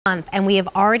month, and we have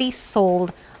already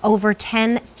sold over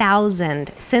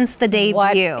 10,000 since the debut.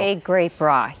 What a great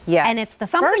bra, yes. And it's the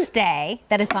first day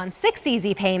that it's on 6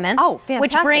 easy payments, fantastic.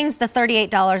 which brings the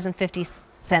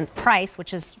 $38.50 price,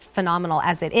 which is phenomenal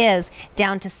as it is,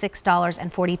 down to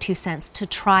 $6.42 to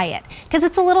try it. Because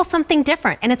it's a little something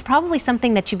different, and it's probably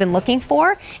something that you've been looking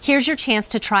for. Here's your chance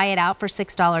to try it out for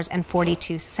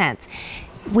 $6.42.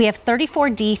 We have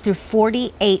 34D through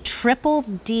 48 triple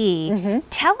D.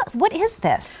 Tell us, what is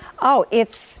this? Oh,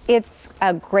 it's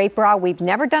a great bra. We've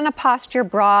never done a posture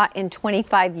bra in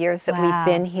 25 years that we've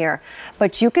been here.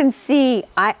 But you can see,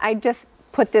 I just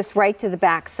put this right to the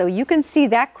back. So you can see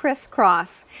that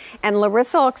crisscross. And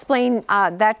Larissa will explain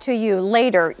that to you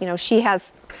later. You know, she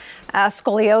has a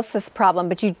scoliosis problem,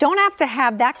 but you don't have to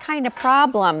have that kind of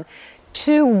problem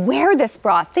to wear this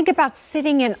bra. Think about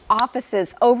sitting in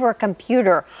offices over a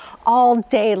computer all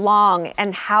day long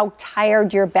and how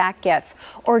tired your back gets.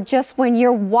 Or just when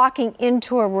you're walking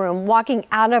into a room, walking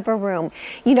out of a room.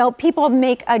 You know, people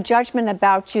make a judgment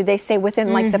about you, they say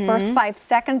within like the first 5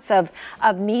 seconds of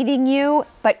meeting you.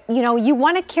 But you know, you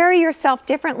want to carry yourself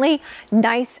differently,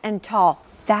 nice and tall.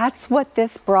 That's what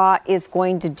this bra is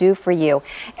going to do for you.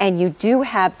 And you do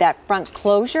have that front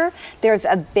closure. There's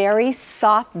a very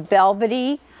soft,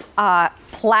 velvety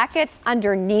placket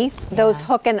underneath those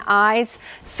hook and eyes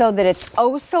so that it's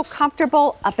oh so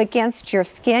comfortable up against your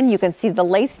skin. You can see the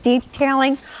lace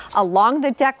detailing along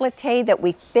the décolleté that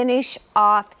we finish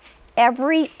off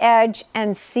every edge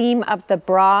and seam of the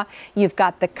bra. You've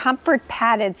got the comfort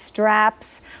padded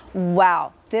straps.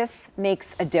 Wow, this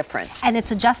makes a difference. And it's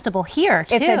adjustable here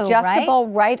too, It's adjustable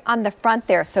right on the front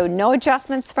there. So no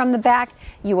adjustments from the back.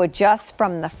 You adjust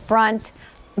from the front.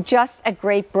 Just a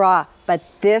great bra. But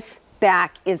this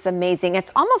back is amazing.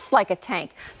 It's almost like a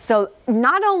tank. So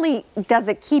not only does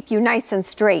it keep you nice and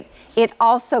straight, it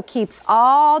also keeps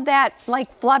all that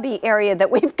like flubby area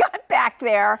that we've got back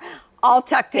there all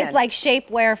tucked in. It's like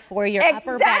shapewear for your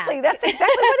upper back. Exactly. That's exactly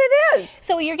what it is.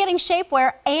 So you're getting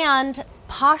shapewear and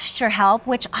posture help,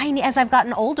 which as I've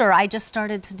gotten older, I just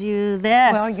started to do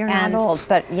this. Well, you're not old,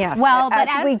 but yes. Well, but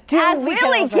as we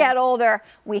really get older,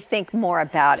 we think more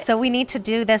about it. So we need to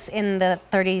do this in the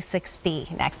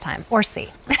 36B next time, or C.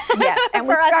 Yes, and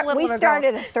we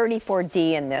started a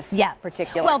 34D in this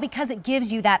particular. Well, because it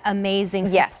gives you that amazing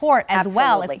support as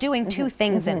well. It's doing two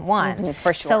things in one.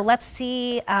 For sure. So let's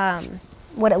see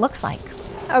what it looks like.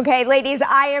 Okay, ladies,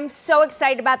 I am so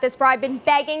excited about this bra. I've been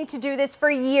begging to do this for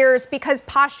years because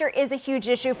posture is a huge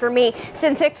issue for me.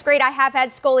 Since 6th grade, I have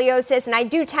had scoliosis, and I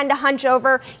do tend to hunch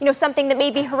over, you know, something that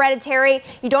may be hereditary.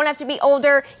 You don't have to be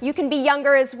older. You can be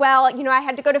younger as well. You know, I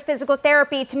had to go to physical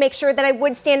therapy to make sure that I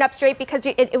would stand up straight because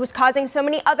it was causing so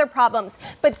many other problems.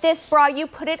 But this bra, you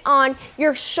put it on,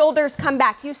 your shoulders come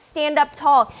back. You stand up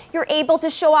tall. You're able to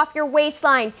show off your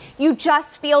waistline. You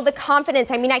just feel the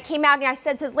confidence. I mean, I came out and I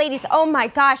said to the ladies, oh my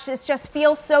gosh, this just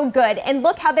feels so good. And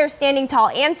look how they're standing tall.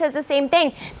 Anne says the same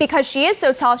thing. Because she is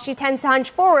so tall, she tends to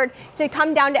hunch forward to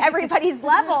come down to everybody's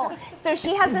level. So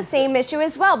she has the same issue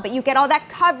as well, but you get all that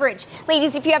coverage.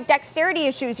 Ladies, if you have dexterity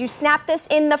issues, you snap this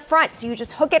in the front. So you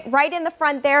just hook it right in the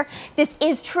front there. This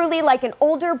is truly like an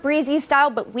older Breezy style,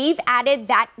 but we've added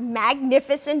that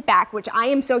magnificent back, which I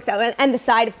am so excited. And the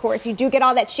side, of course, you do get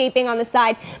all that shaping on the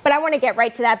side, but I want to get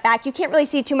right to that back. You can't really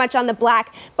see too much on the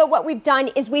black, but what we've done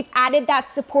is we've added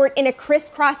that support in a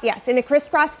crisscross, in a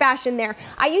crisscross fashion there.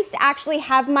 I used to actually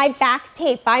have my back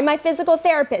taped by my physical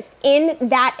therapist in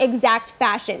that exact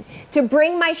fashion to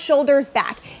bring my shoulders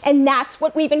back. And that's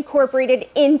what we've incorporated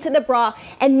into the bra.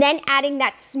 And then adding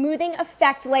that smoothing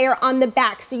effect layer on the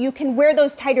back so you can wear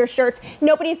those tighter shirts.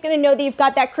 Nobody's gonna know that you've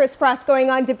got that crisscross going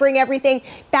on to bring everything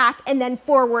back and then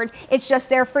forward. It's just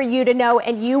there for you to know,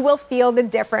 and you will feel the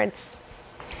difference.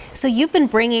 So you've been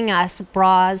bringing us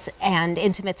bras and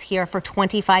intimates here for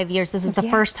 25 years. This is the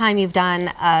first time you've done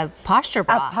a posture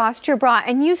bra. A posture bra.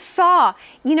 And you saw,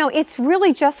 you know, it's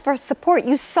really just for support.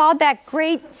 You saw that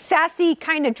great sassy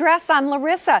kind of dress on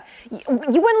Larissa. You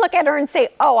wouldn't look at her and say,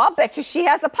 oh, I'll bet you she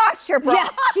has a posture bra. Yeah,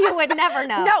 you would never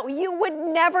know. No, you would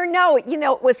never know. You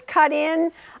know, it was cut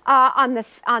in on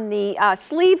the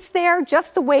sleeves there,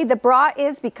 just the way the bra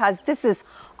is, because this is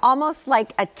almost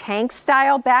like a tank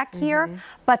style back here,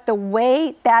 but the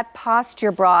way that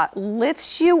posture bra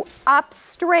lifts you up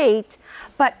straight,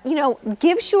 but you know,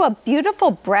 gives you a beautiful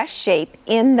breast shape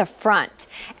in the front.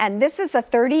 And this is a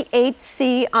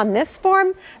 38C on this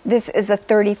form. This is a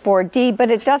 34D,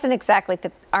 but it doesn't exactly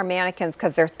fit our mannequins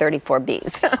because they're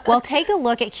 34Bs. Well, take a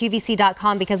look at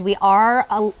QVC.com because we are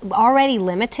already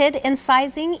limited in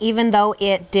sizing, even though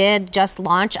it did just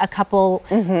launch a couple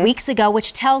weeks ago,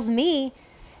 which tells me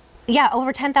Yeah,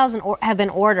 over 10,000 have been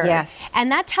ordered. Yes.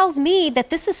 And that tells me that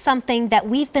this is something that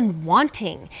we've been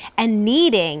wanting and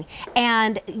needing,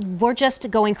 and we're just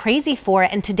going crazy for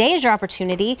it. And today is your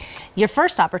opportunity, your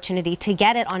first opportunity to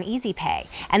get it on Easy Pay.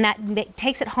 And that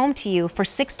takes it home to you for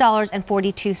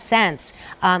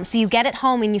 $6.42. So you get it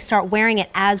home and you start wearing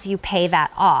it as you pay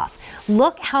that off.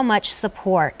 Look how much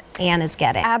support Anne is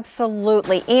getting.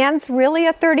 Absolutely. Anne's really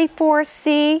a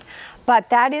 34C.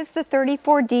 But that is the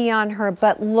 34D on her.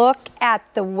 But look at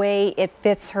the way it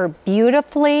fits her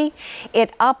beautifully.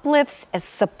 It uplifts, it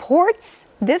supports.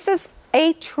 This is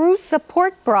a true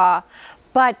support bra,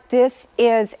 but this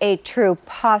is a true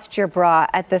posture bra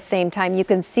at the same time. You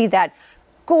can see that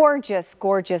gorgeous,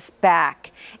 gorgeous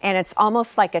back. And it's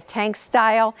almost like a tank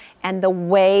style. And the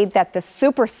way that the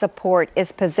super support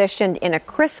is positioned in a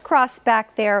crisscross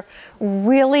back there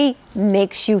really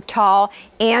makes you tall.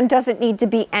 Anne doesn't need to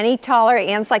be any taller.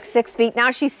 Anne's like 6 feet. Now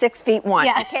she's 6'1".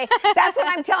 Yeah. Okay, that's what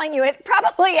I'm telling you. It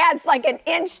probably adds like an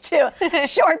inch to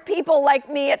short people like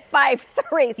me at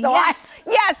 5'3". So Yes.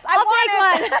 I'll take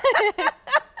one.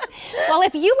 Well,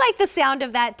 if you like the sound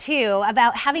of that too,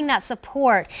 about having that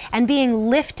support and being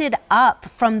lifted up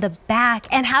from the back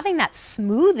and having that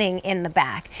smoothing in the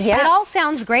back, Yes. it all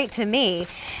sounds great to me.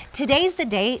 Today's the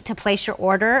day to place your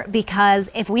order, because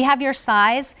if we have your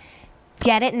size,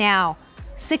 get it now.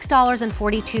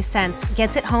 $6.42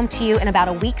 gets it home to you in about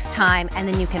a week's time, and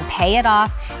then you can pay it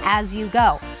off as you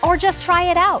go. Or just try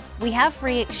it out. We have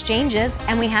free exchanges,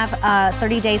 and we have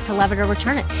 30 days to love it or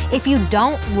return it. If you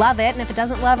don't love it, and if it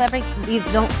doesn't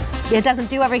it doesn't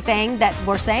do everything that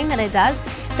we're saying that it does,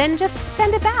 then just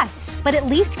send it back. But at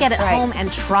least get it home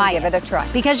and try it. Give it a try.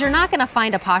 Because you're not gonna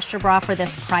find a posture bra for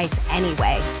this price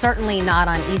anyway. Certainly not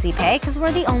on Easy Pay, because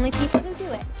we're the only people who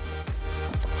do it.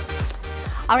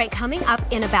 All right, coming up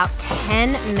in about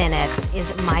 10 minutes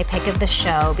is my pick of the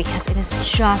show, because it is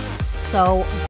just so